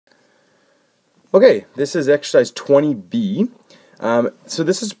Okay, this is exercise 20B. So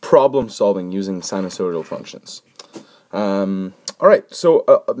this is problem solving using sinusoidal functions. Alright,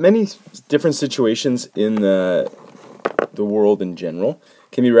 so many different situations in the world in general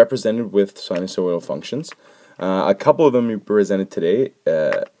can be represented with sinusoidal functions. A couple of them we presented today,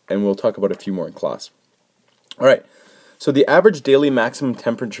 and we'll talk about a few more in class. Alright, so the average daily maximum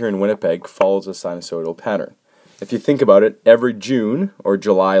temperature in Winnipeg follows a sinusoidal pattern. If you think about it, every June, or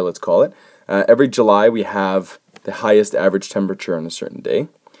July let's call it, every July we have the highest average temperature on a certain day,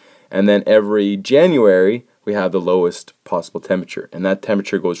 and then every January we have the lowest possible temperature, and that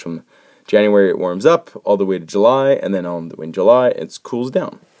temperature goes from January, it warms up, all the way to July, and then on the way in July it cools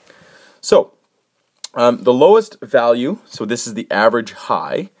down. So the lowest value, so this is the average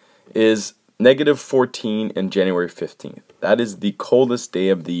high, is -14 and January 15th. That is the coldest day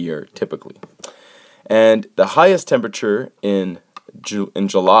of the year typically. And the highest temperature in January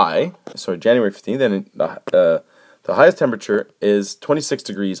 15th, and the highest temperature is 26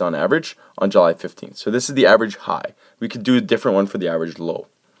 degrees on average on July 15th. So this is the average high. We could do a different one for the average low.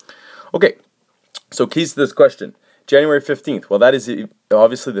 Okay, so keys to this question. January 15th, well that is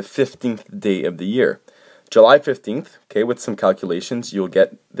obviously the 15th day of the year. July 15th, okay, with some calculations, you'll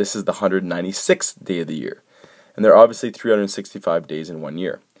get this is the 196th day of the year. And there are obviously 365 days in 1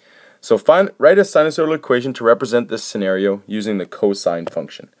 year. So write a sinusoidal equation to represent this scenario using the cosine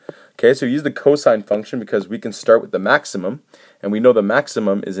function. Okay, so use the cosine function because we can start with the maximum, and we know the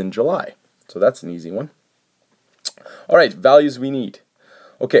maximum is in July. So that's an easy one. All right, values we need.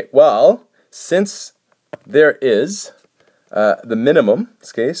 Okay, well, since there is the minimum,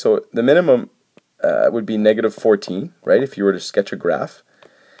 okay, so the minimum would be -14, right, if you were to sketch a graph,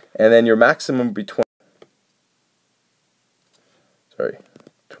 and then your maximum would be 26.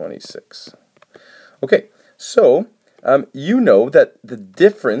 Okay, so you know that the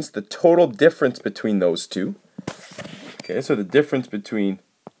difference, the total difference between those two, okay, so the difference between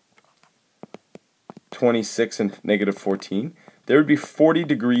 26 and -14, there would be 40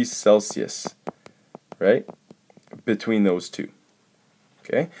 degrees Celsius, right, between those two,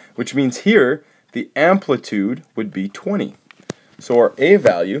 okay, which means here the amplitude would be 20. So our A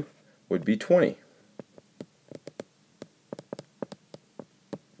value would be 20.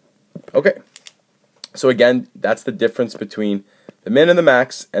 Okay, so again, that's the difference between the min and the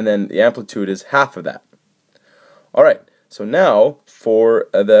max, and then the amplitude is half of that. Alright, so now for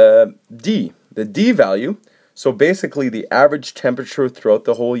the D value, so basically the average temperature throughout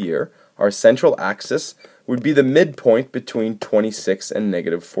the whole year, our central axis would be the midpoint between 26 and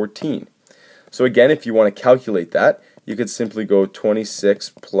 -14. So again, if you want to calculate that, you could simply go 26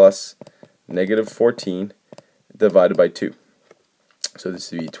 plus -14 divided by 2. So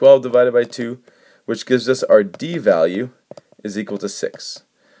this would be 12 divided by 2, which gives us our D value is equal to 6.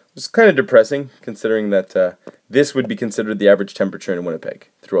 It's kind of depressing considering that this would be considered the average temperature in Winnipeg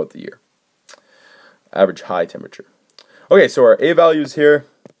throughout the year. Average high temperature. Okay, so our A value is here,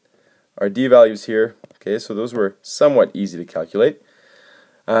 our D value is here. Okay, so those were somewhat easy to calculate.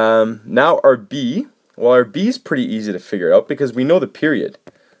 Now our B, well our B is pretty easy to figure out because we know the period.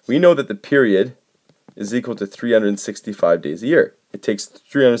 We know that the period is equal to 365 days a year. It takes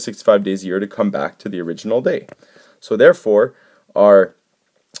 365 days a year to come back to the original day. So therefore, our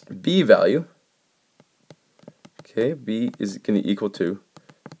B value, okay, B is going to equal to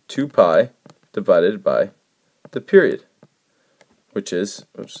 2 pi divided by the period, which is,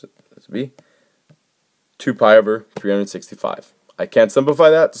 let's be 2 pi over 365. I can't simplify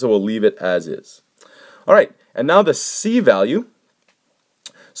that, so we'll leave it as is. All right, and now the C value.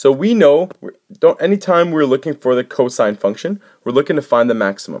 So we know, anytime we're looking for the cosine function, we're looking to find the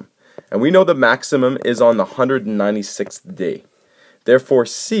maximum. And we know the maximum is on the 196th day. Therefore,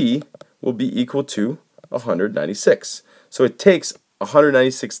 C will be equal to 196. So it takes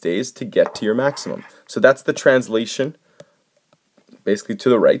 196 days to get to your maximum. So that's the translation, basically to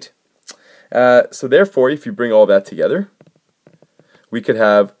the right. So therefore, if you bring all that together, we could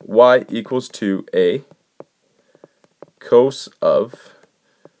have y equals to a cos of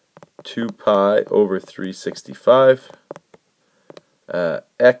 2 pi over 365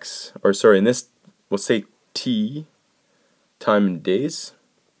 x, or sorry, in this we'll say t, time in days,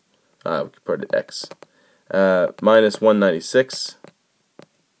 we could put it x, minus 196,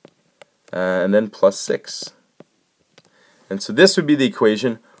 and then plus 6. And so this would be the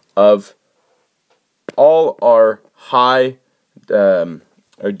equation of all our high,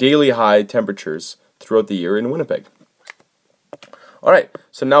 our daily high temperatures throughout the year in Winnipeg. Alright,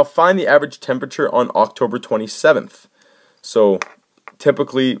 so now find the average temperature on October 27th. So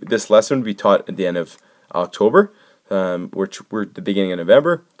typically this lesson would be taught at the end of October, which we're at the beginning of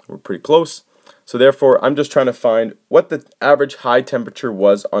November. We're pretty close. So therefore, I'm just trying to find what the average high temperature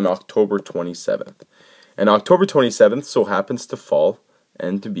was on October 27th. And October 27th so happens to fall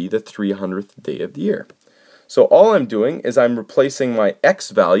and to be the 300th day of the year. So all I'm doing is I'm replacing my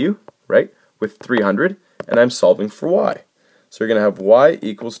x value, right, with 300, and I'm solving for y. So you're going to have y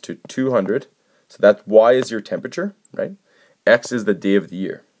equals to 200. So that y is your temperature, right? X is the day of the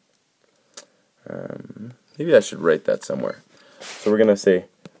year. Maybe I should write that somewhere. So we're going to say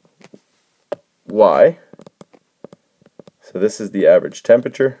y. So this is the average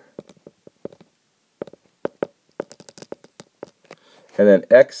temperature. And then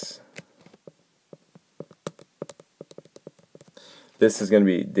x, this is going to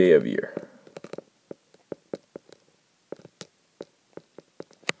be day of year.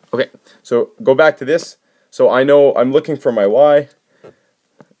 Okay, so go back to this. So I know I'm looking for my y,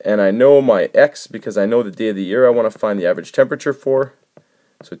 and I know my x because I know the day of the year I want to find the average temperature for.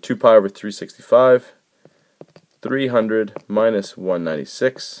 So 2 pi over 365, 300 minus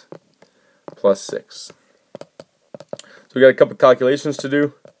 196 plus 6. So we got a couple calculations to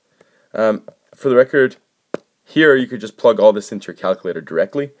do. For the record, here you could just plug all this into your calculator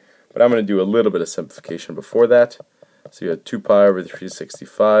directly, but I'm going to do a little bit of simplification before that. So you have 2 pi over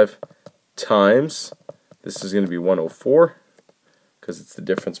 365 times, this is going to be 104, because it's the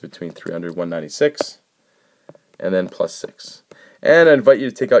difference between 300 and 196, and then plus 6. And I invite you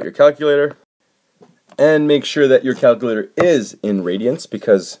to take out your calculator, and make sure that your calculator is in radians,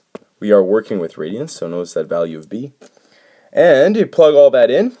 because we are working with radians, so notice that value of b. And you plug all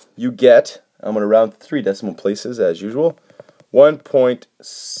that in, you get, I'm going to round to 3 decimal places as usual,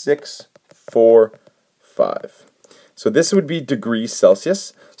 1.645. So this would be degrees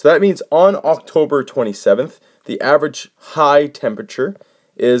Celsius. So that means on October 27th, the average high temperature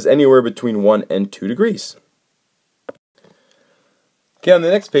is anywhere between 1 and 2 degrees. Okay, on the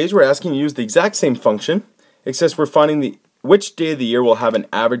next page, we're asking you to use the exact same function, except we're finding which day of the year will have an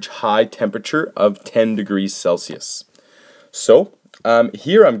average high temperature of 10 degrees Celsius. So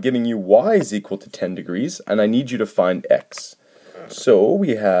here I'm giving you y is equal to 10 degrees, and I need you to find x. So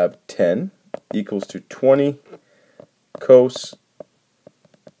we have 10 equals to 20 cos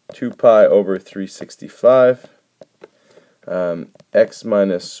 2 pi over 365 x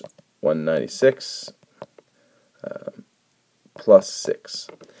minus 196 plus 6.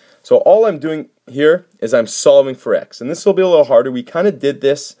 So all I'm doing here is I'm solving for x, and this will be a little harder. We kind of did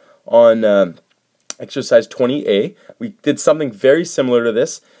this on exercise 20A. We did something very similar to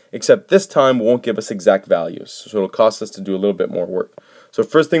this, except this time won't give us exact values, so it'll cost us to do a little bit more work. So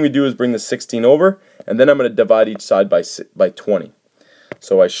first thing we do is bring the 16 over, and then I'm going to divide each side by 20.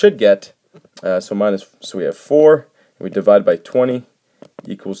 So I should get, so we have 4, and we divide by 20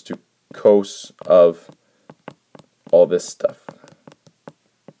 equals to cos of all this stuff.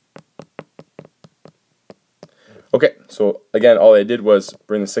 Okay, so again, all I did was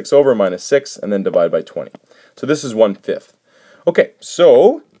bring the 6 over, minus 6, and then divide by 20. So this is 1/5. Okay,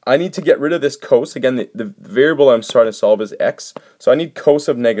 so I need to get rid of this cos. Again, the variable I'm trying to solve is x. So I need cos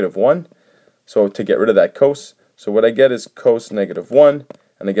of -1. So to get rid of that cos, so what I get is cos -1.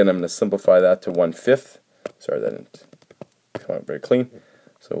 And again, I'm going to simplify that to 1/5. Sorry, that didn't come out very clean.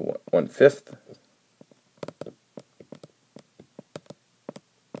 So 1/5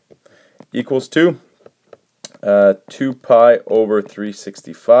 equals to 2 pi over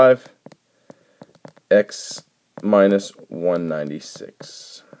 365 x minus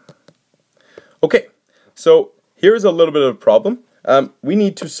 196. Okay, so here's a little bit of a problem. We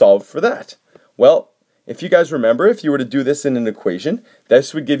need to solve for that. Well, if you guys remember, if you were to do this in an equation,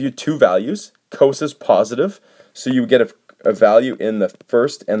 this would give you two values. Cos is positive, so you would get a value in the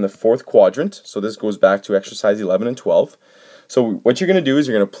first and the fourth quadrant. So this goes back to exercise 11 and 12. So what you're going to do is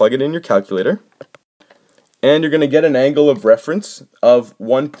you're going to plug it in your calculator, and you're going to get an angle of reference of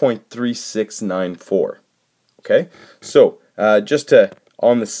 1.3694. Okay, so just to,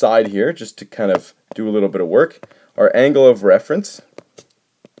 on the side here, just to kind of do a little bit of work, our angle of reference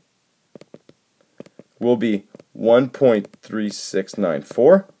will be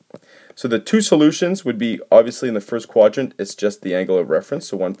 1.3694. So the two solutions would be, obviously in the first quadrant, it's just the angle of reference,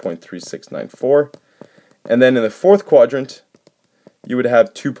 so 1.3694. And then in the fourth quadrant, you would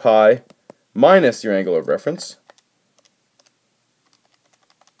have 2 pi minus your angle of reference,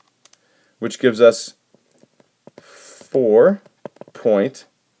 which gives us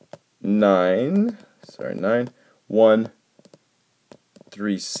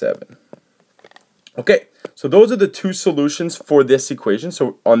 4.9137. Okay, so those are the two solutions for this equation.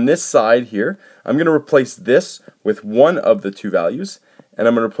 So on this side here, I'm going to replace this with one of the two values, and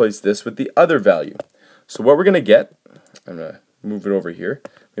I'm going to replace this with the other value. So what we're going to get, I'm going to move it over here.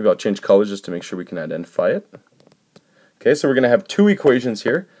 Maybe I'll change colors just to make sure we can identify it. Okay, so we're going to have two equations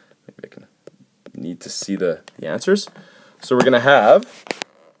here. Maybe I can need to see the answers. So we're going to have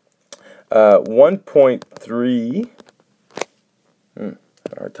 1.3,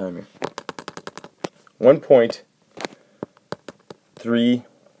 hard time here,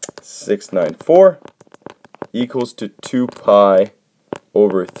 1.3694 equals to 2 pi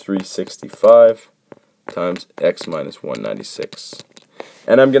over 365 times x minus 196.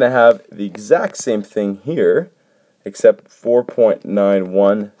 And I'm going to have the exact same thing here, except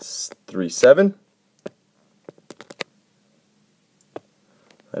 4.9137.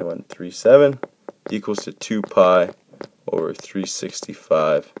 9137 equals to 2 pi over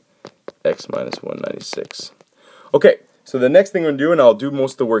 365 x minus 196. Okay, so the next thing I'm going to do, and I'll do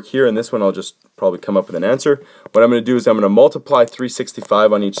most of the work here, and this one I'll just probably come up with an answer. What I'm going to do is I'm going to multiply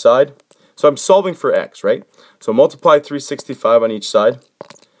 365 on each side. So I'm solving for x, right? So multiply 365 on each side,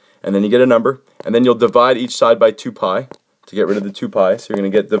 and then you get a number, and then you'll divide each side by 2 pi to get rid of the 2 pi. So you're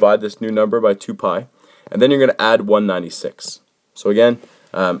going to divide this new number by 2 pi, and then you're going to add 196. So again,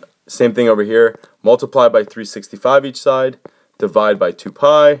 same thing over here. Multiply by 365 each side, divide by 2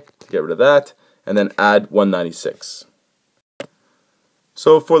 pi to get rid of that, and then add 196.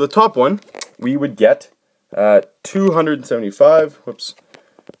 So for the top one, we would get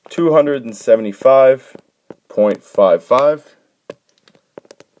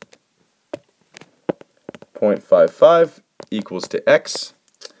equals to x.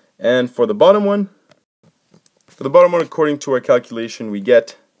 And for the bottom one, according to our calculation, we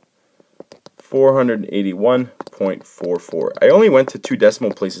get 481.44. I only went to 2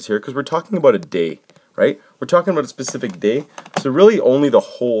 decimal places here because we're talking about a day, right? We're talking about a specific day, so really only the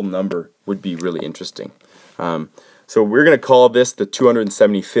whole number would be really interesting. So we're going to call this the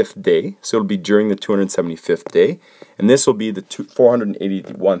 275th day, so it'll be during the 275th day, and this will be the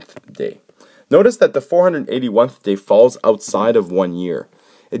 481th day. Notice that the 481th day falls outside of 1 year.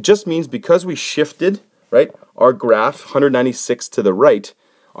 It just means because we shifted, right, our graph 196 to the right,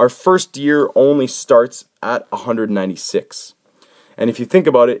 our first year only starts at 196. And if you think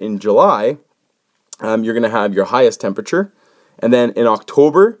about it, in July, you're going to have your highest temperature, and then in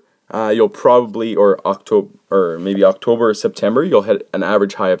October, you'll probably, or maybe October or September, you'll hit an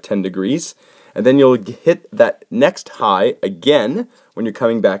average high of 10 degrees, and then you'll hit that next high again when you're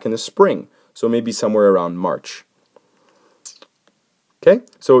coming back in the spring, so maybe somewhere around March. Okay,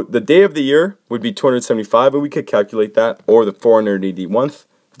 so the day of the year would be 275, and we could calculate that, or the 481st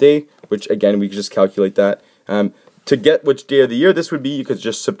day, which again, we could just calculate that. To get which day of the year this would be, you could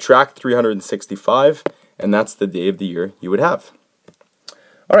just subtract 365, and that's the day of the year you would have.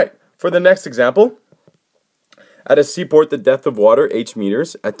 All right, for the next example, at a seaport, the depth of water, h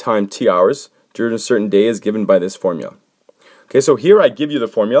meters, at time t hours, during a certain day is given by this formula. Okay, so here I give you the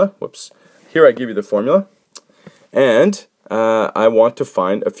formula. Here I give you the formula, and I want to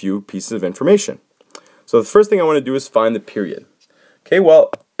find a few pieces of information. So the first thing I want to do is find the period. Okay, well,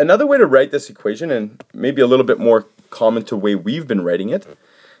 another way to write this equation, and maybe a little bit more common to the way we've been writing it,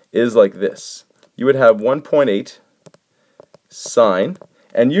 is like this. You would have 1.8 sine,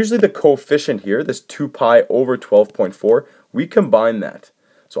 and usually the coefficient here, this 2 pi over 12.4, we combine that.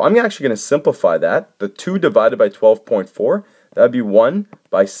 So I'm actually going to simplify that. The 2 divided by 12.4, that would be 1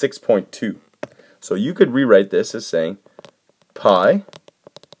 by 6.2. So you could rewrite this as saying pi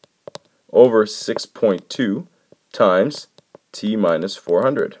over 6.2 times t minus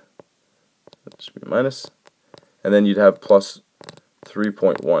 400. That should be minus. And then you'd have plus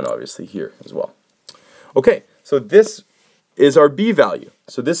 3.1 obviously here as well. Okay, so this is our b value.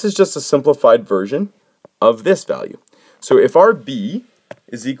 So this is just a simplified version of this value. So if our b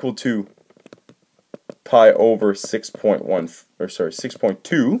is equal to pi over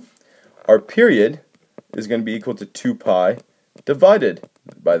 6.2, our period is going to be equal to 2 pi divided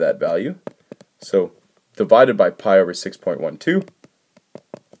by that value. So divided by pi over 6.12.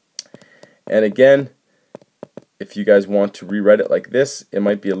 And again, if you guys want to rewrite it like this, it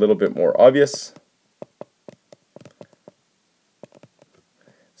might be a little bit more obvious.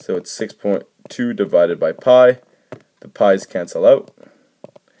 So it's 6.2 divided by pi. The pi's cancel out.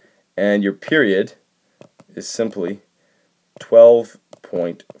 And your period is simply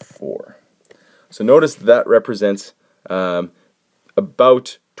 12.4. So notice that represents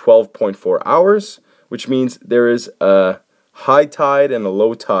about 12.4 hours, which means there is a high tide and a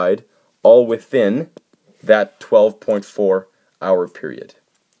low tide all within that 12.4 hour period.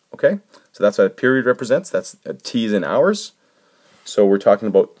 Okay, so that's what a period represents. That's T's in hours. So we're talking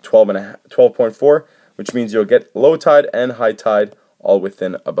about 12.4, which means you'll get low tide and high tide all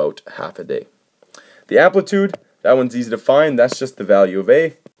within about half a day. The amplitude, that one's easy to find. That's just the value of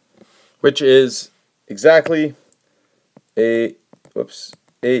A, which is exactly A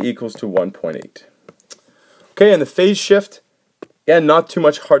equals to 1.8. Okay, and the phase shift, again, not too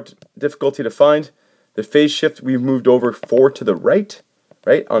much difficulty to find. The phase shift, we've moved over 4 to the right,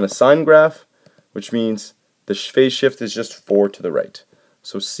 on a sine graph, which means the phase shift is just 4 to the right.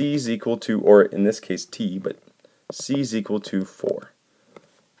 So C is equal to, or in this case T, but C is equal to 4.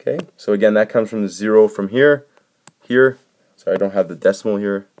 Okay, so again, that comes from the 0 from here. Sorry, I don't have the decimal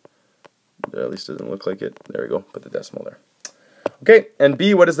here. At least it doesn't look like it. There we go, put the decimal there. Okay, and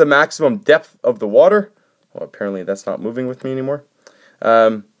B, what is the maximum depth of the water? Well, apparently that's not moving with me anymore.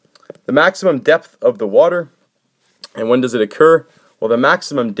 The maximum depth of the water, and when does it occur? Well, the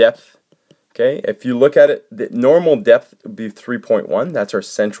maximum depth, okay, if you look at it, the normal depth would be 3.1. That's our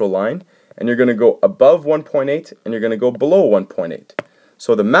central line. And you're going to go above 1.8, and you're going to go below 1.8.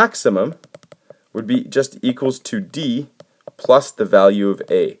 So the maximum would be just equals to D plus the value of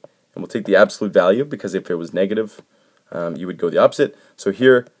A. And we'll take the absolute value, because if it was negative, you would go the opposite. So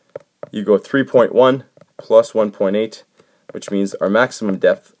here you go 3.1 plus 1.8, which means our maximum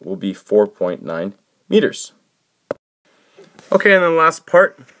depth will be 4.9 meters. Okay, and then the last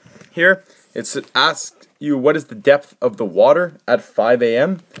part here, it's asked you what is the depth of the water at 5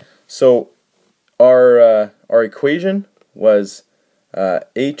 a.m. So our equation was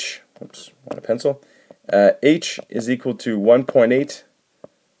H, oops, want a pencil, H is equal to 1.8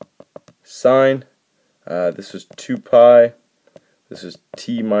 sine, this is 2 pi, this is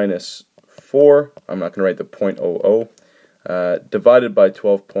T minus 4, I'm not going to write the 0.00, divided by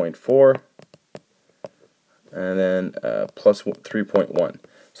 12.4, and then plus 3.1.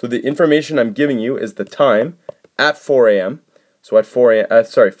 So the information I'm giving you is the time at 4 a.m. So at 5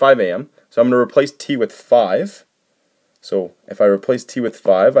 a.m. So I'm going to replace T with 5. So if I replace T with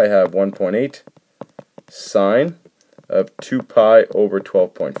 5, I have 1.8 sine of 2 pi over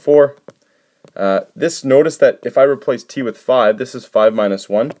 12.4. Notice that if I replace T with 5, this is 5 minus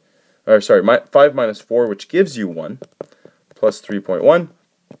 1, or sorry, 5 minus 4, which gives you 1, plus 3.1.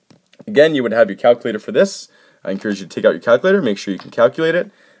 Again, you would have your calculator for this. I encourage you to take out your calculator, make sure you can calculate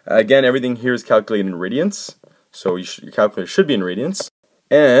it. Again, everything here is calculated in radians, so your calculator should be in radians.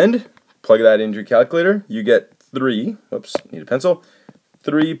 And plug that into your calculator, you get 3, whoops, need a pencil,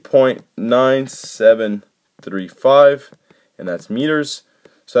 3.9735, and that's meters.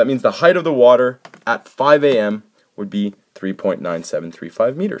 So that means the height of the water at 5 a.m. would be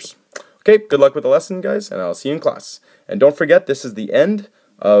 3.9735 meters. Okay, good luck with the lesson, guys, and I'll see you in class. And don't forget, this is the end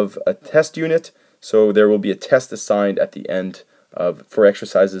of a test unit, so there will be a test assigned at the end for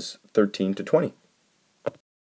exercises 13 to 20.